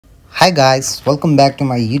Hi guys, welcome back to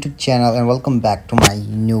my YouTube channel and welcome back to my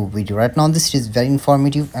new video. Right now this is very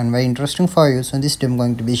informative and very interesting for you. So in this video I'm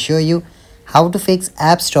going to be show you how to fix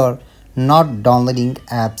App Store not downloading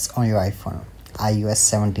apps on your iPhone iOS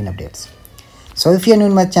 17 updates. So if you are new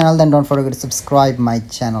to my channel, then don't forget to subscribe my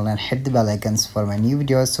channel and hit the bell icons for my new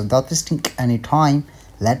videos. So without wasting any time,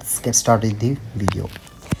 let's get started the video.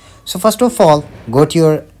 So first of all, go to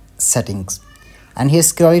your settings and here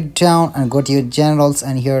scroll it down and go to your generals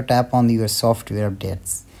and here tap on your software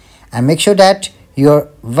updates and make sure that your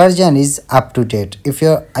version is up to date. If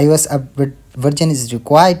your iOS version is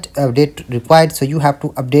required, so you have to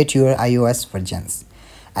update your iOS versions.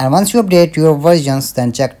 And once you update your versions,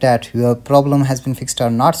 then check that your problem has been fixed or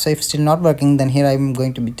not. So if still not working, then here I'm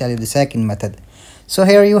going to be tell you the second method. So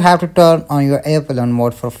here you have to turn on your airplane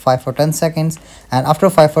mode for 5 or 10 seconds, and after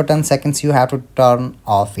 5 or 10 seconds you have to turn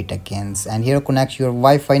off it again, and here connect your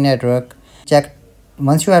Wi-Fi network. Check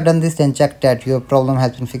once you have done this, then check that your problem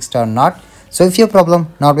has been fixed or not. So if your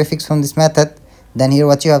problem not be fixed from this method, then here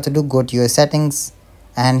what you have to do, go to your settings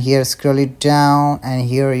and here scroll it down and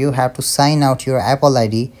here you have to sign out your Apple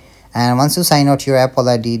ID. And once you sign out your Apple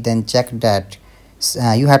ID, then check that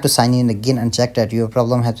you have to sign in again and check that your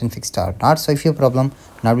problem has been fixed or not. So if your problem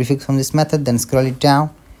not be fixed from this method, then scroll it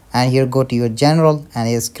down and here go to your general and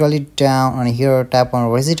here scroll it down and here tap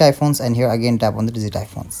on reset iPhones and here again tap on the reset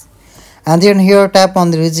iPhones, and then here tap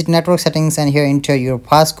on the reset network settings and here enter your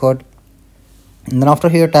passcode, and then after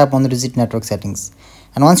here tap on the reset network settings.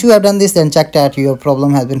 And once you have done this, then check that your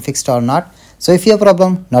problem has been fixed or not. So if your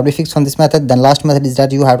problem not be fixed from this method, then last method is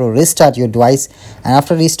that you have to restart your device, and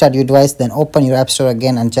after restart your device, then open your App Store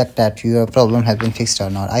again and check that your problem has been fixed or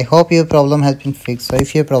not. I hope your problem has been fixed. So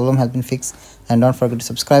if your problem has been fixed, then don't forget to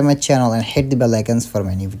subscribe my channel and hit the bell icons for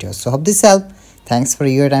my new videos. So hope this helped. Thanks for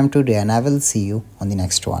your time today and I will see you on the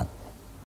next one.